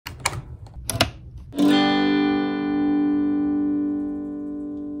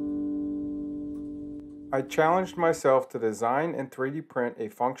I challenged myself to design and 3D print a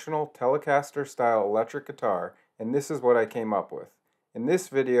functional Telecaster style electric guitar, and this is what I came up with. In this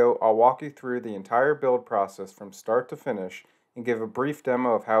video, I'll walk you through the entire build process from start to finish and give a brief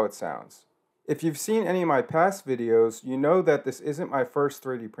demo of how it sounds. If you've seen any of my past videos, you know that this isn't my first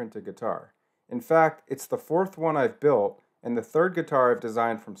 3D printed guitar. In fact, it's the fourth one I've built and the third guitar I've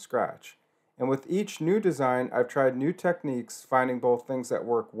designed from scratch. And with each new design, I've tried new techniques, finding both things that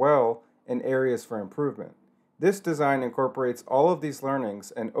work well and areas for improvement. This design incorporates all of these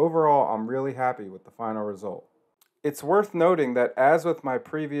learnings, and overall I'm really happy with the final result. It's worth noting that as with my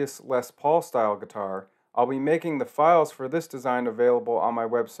previous Les Paul style guitar, I'll be making the files for this design available on my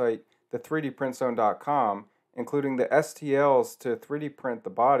website, the3dprintzone.com, including the STLs to 3D print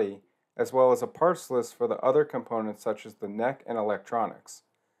the body, as well as a parts list for the other components such as the neck and electronics.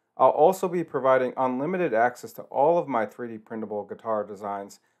 I'll also be providing unlimited access to all of my 3D printable guitar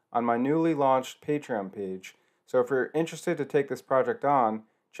designs on my newly launched Patreon page, so if you're interested to take this project on,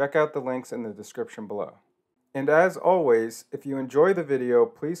 check out the links in the description below. And as always, if you enjoy the video,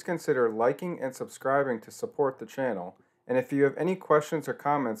 please consider liking and subscribing to support the channel, and if you have any questions or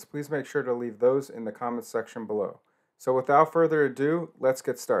comments, please make sure to leave those in the comments section below. So without further ado, let's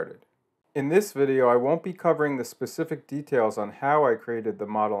get started. In this video, I won't be covering the specific details on how I created the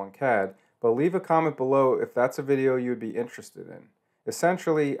model in CAD, but leave a comment below if that's a video you'd be interested in.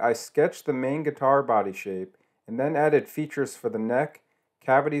 Essentially, I sketched the main guitar body shape and then added features for the neck,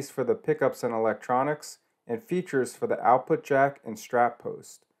 cavities for the pickups and electronics, and features for the output jack and strap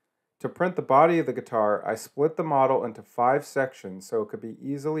post. To print the body of the guitar, I split the model into 5 sections so it could be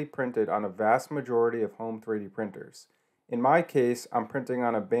easily printed on a vast majority of home 3D printers. In my case, I'm printing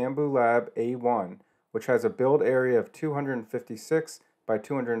on a Bambu Lab A1, which has a build area of 256 by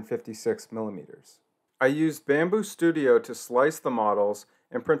 256 millimeters. I used Bambu Studio to slice the models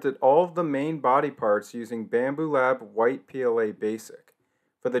and printed all of the main body parts using Bambu Lab White PLA Basic.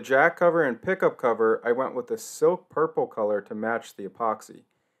 For the jack cover and pickup cover, I went with a silk purple color to match the epoxy.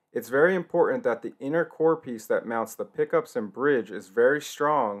 It's very important that the inner core piece that mounts the pickups and bridge is very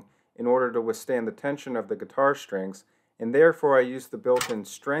strong in order to withstand the tension of the guitar strings, and therefore I used the built-in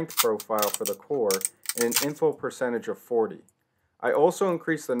strength profile for the core and an infill percentage of 40. I also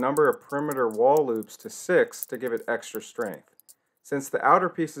increased the number of perimeter wall loops to 6 to give it extra strength. Since the outer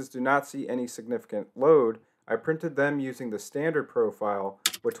pieces do not see any significant load, I printed them using the standard profile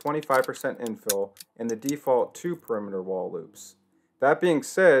with 25% infill and the default 2 perimeter wall loops. That being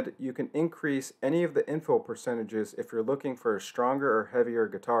said, you can increase any of the infill percentages if you're looking for a stronger or heavier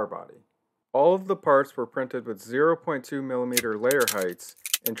guitar body. All of the parts were printed with 0.2mm layer heights,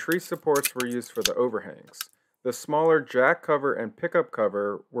 and tree supports were used for the overhangs. The smaller jack cover and pickup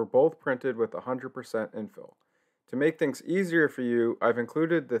cover were both printed with 100% infill. To make things easier for you, I've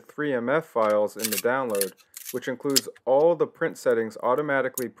included the 3MF files in the download, which includes all the print settings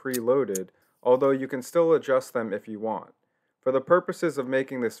automatically preloaded, although you can still adjust them if you want. For the purposes of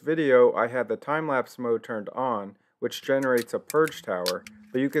making this video, I had the time-lapse mode turned on, which generates a purge tower,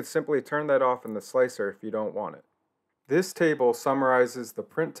 but you could simply turn that off in the slicer if you don't want it. This table summarizes the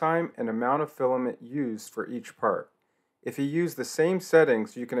print time and amount of filament used for each part. If you use the same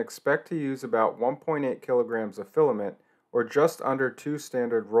settings, you can expect to use about 1.8 kilograms of filament, or just under 2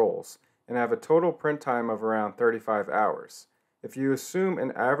 standard rolls, and have a total print time of around 35 hours. If you assume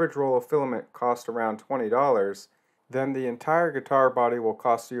an average roll of filament costs around $20, then the entire guitar body will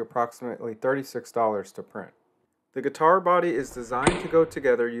cost you approximately $36 to print. The guitar body is designed to go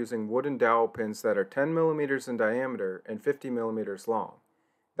together using wooden dowel pins that are 10 millimeters in diameter and 50 millimeters long.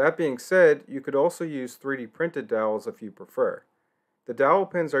 That being said, you could also use 3D printed dowels if you prefer. The dowel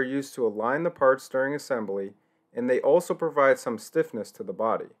pins are used to align the parts during assembly, and they also provide some stiffness to the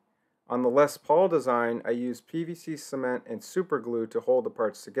body. On the Les Paul design, I used PVC cement and super glue to hold the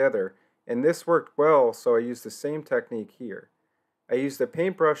parts together, and this worked well, so I used the same technique here. I used a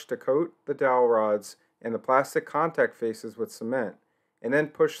paintbrush to coat the dowel rods and the plastic contact faces with cement, and then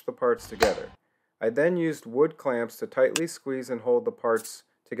pushed the parts together. I then used wood clamps to tightly squeeze and hold the parts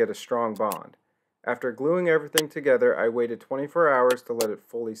to get a strong bond. After gluing everything together, I waited 24 hours to let it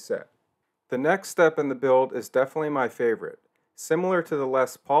fully set. The next step in the build is definitely my favorite. Similar to the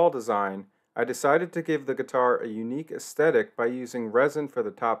Les Paul design, I decided to give the guitar a unique aesthetic by using resin for the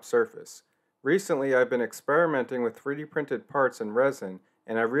top surface. Recently, I've been experimenting with 3D printed parts in resin,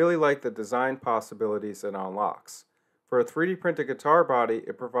 and I really like the design possibilities it unlocks. For a 3D printed guitar body,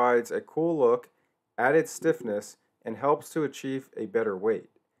 it provides a cool look, added stiffness, and helps to achieve a better weight.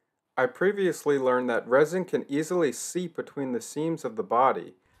 I previously learned that resin can easily seep between the seams of the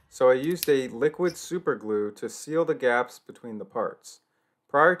body, so I used a liquid superglue to seal the gaps between the parts.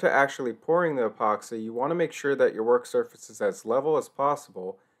 Prior to actually pouring the epoxy, you want to make sure that your work surface is as level as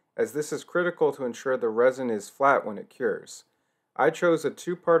possible, as this is critical to ensure the resin is flat when it cures. I chose a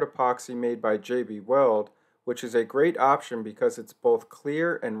two-part epoxy made by JB Weld, which is a great option because it's both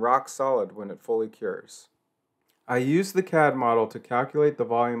clear and rock solid when it fully cures. I used the CAD model to calculate the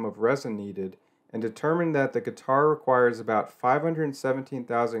volume of resin needed and determined that the guitar requires about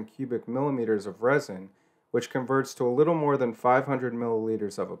 517,000 cubic millimeters of resin, which converts to a little more than 500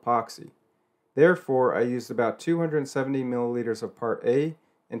 milliliters of epoxy. Therefore, I used about 270 milliliters of Part A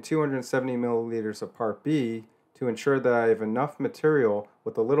and 270 milliliters of Part B to ensure that I have enough material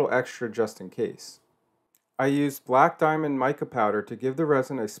with a little extra just in case. I used black diamond mica powder to give the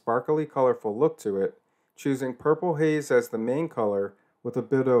resin a sparkly, colorful look to it, choosing purple haze as the main color with a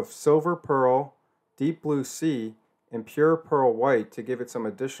bit of silver pearl, deep blue sea, and pure pearl white to give it some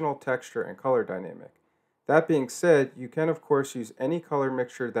additional texture and color dynamic. That being said, you can of course use any color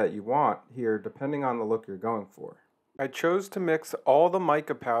mixture that you want here depending on the look you're going for. I chose to mix all the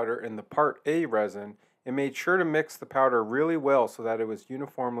mica powder in the Part A resin and made sure to mix the powder really well so that it was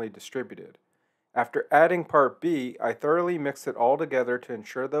uniformly distributed. After adding Part B, I thoroughly mixed it all together to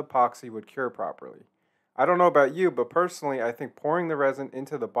ensure the epoxy would cure properly. I don't know about you, but personally I think pouring the resin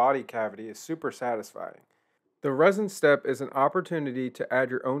into the body cavity is super satisfying. The resin step is an opportunity to add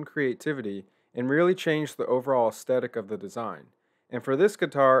your own creativity and really change the overall aesthetic of the design. And for this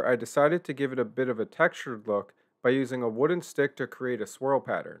guitar, I decided to give it a bit of a textured look by using a wooden stick to create a swirl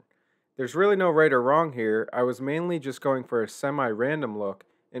pattern. There's really no right or wrong here, I was mainly just going for a semi-random look,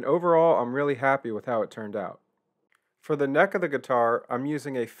 and overall I'm really happy with how it turned out. For the neck of the guitar, I'm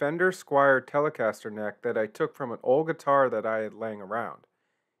using a Fender Squier Telecaster neck that I took from an old guitar that I had laying around.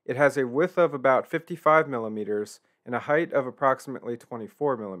 It has a width of about 55 millimeters and a height of approximately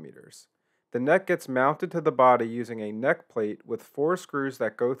 24 millimeters. The neck gets mounted to the body using a neck plate with 4 screws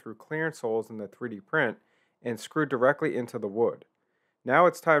that go through clearance holes in the 3D print and screw directly into the wood. Now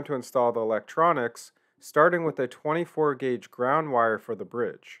it's time to install the electronics, starting with a 24 gauge ground wire for the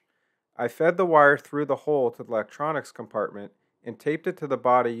bridge. I fed the wire through the hole to the electronics compartment and taped it to the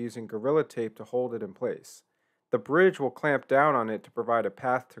body using Gorilla Tape to hold it in place. The bridge will clamp down on it to provide a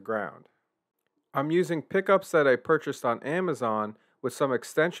path to ground. I'm using pickups that I purchased on Amazon with some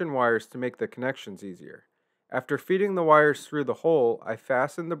extension wires to make the connections easier. After feeding the wires through the hole, I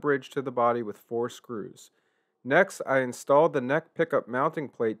fastened the bridge to the body with 4 screws. Next, I installed the neck pickup mounting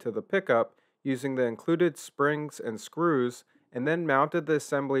plate to the pickup using the included springs and screws, and then mounted the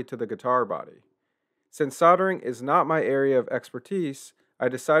assembly to the guitar body. Since soldering is not my area of expertise, I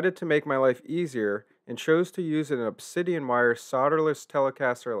decided to make my life easier and chose to use an Obsidian wire solderless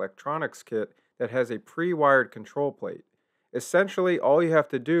Telecaster electronics kit that has a pre-wired control plate. Essentially, all you have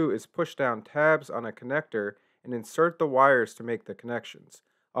to do is push down tabs on a connector and insert the wires to make the connections.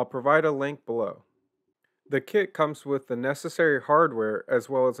 I'll provide a link below. The kit comes with the necessary hardware as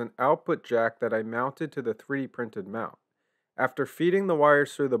well as an output jack that I mounted to the 3D printed mount. After feeding the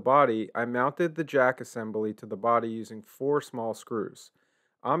wires through the body, I mounted the jack assembly to the body using 4 small screws.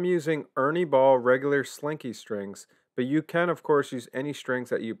 I'm using Ernie Ball regular slinky strings, but you can of course use any strings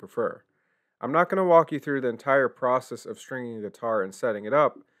that you prefer. I'm not going to walk you through the entire process of stringing a guitar and setting it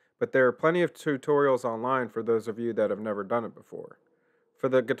up, but there are plenty of tutorials online for those of you that have never done it before. For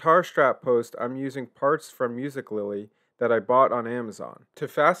the guitar strap post, I'm using parts from Music Lily that I bought on Amazon. To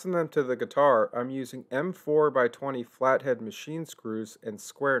fasten them to the guitar, I'm using M4x20 flathead machine screws and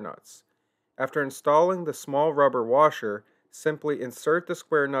square nuts. After installing the small rubber washer, simply insert the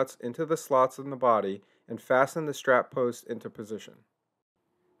square nuts into the slots in the body and fasten the strap post into position.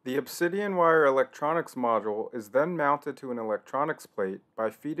 The Obsidian wire electronics module is then mounted to an electronics plate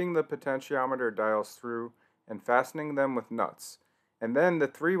by feeding the potentiometer dials through and fastening them with nuts, and then the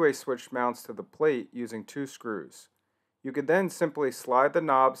 3-way switch mounts to the plate using 2 screws. You could then simply slide the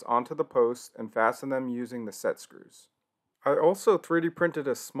knobs onto the post and fasten them using the set screws. I also 3D printed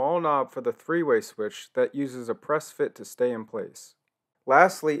a small knob for the 3-way switch that uses a press fit to stay in place.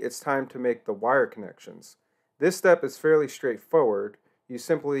 Lastly, it's time to make the wire connections. This step is fairly straightforward. You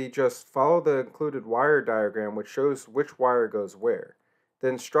simply just follow the included wire diagram which shows which wire goes where. The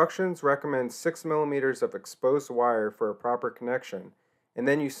instructions recommend 6 millimeters of exposed wire for a proper connection, and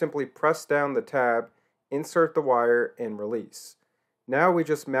then you simply press down the tab, insert the wire, and release. Now we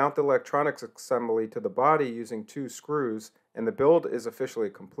just mount the electronics assembly to the body using 2 screws, and the build is officially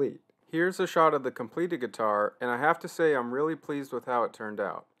complete. Here's a shot of the completed guitar, and I have to say I'm really pleased with how it turned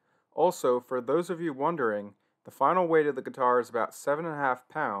out. Also, for those of you wondering, the final weight of the guitar is about 7.5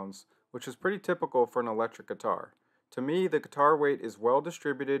 pounds, which is pretty typical for an electric guitar. To me, the guitar weight is well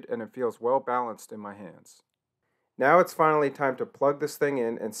distributed and it feels well balanced in my hands. Now it's finally time to plug this thing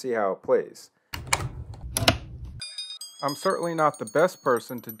in and see how it plays. I'm certainly not the best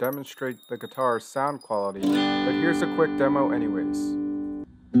person to demonstrate the guitar's sound quality, but here's a quick demo anyways.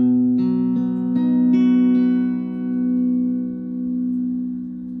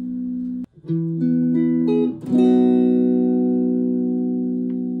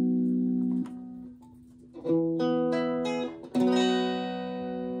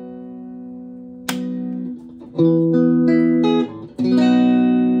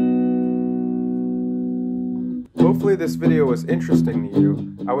 Hopefully this video was interesting to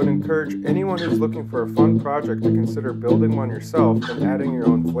you. I would encourage anyone who's looking for a fun project to consider building one yourself and adding your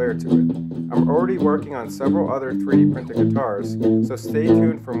own flair to it. I'm already working on several other 3D printed guitars, so stay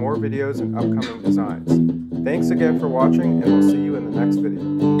tuned for more videos and upcoming designs. Thanks again for watching, and we'll see you in the next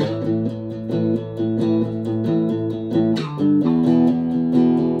video.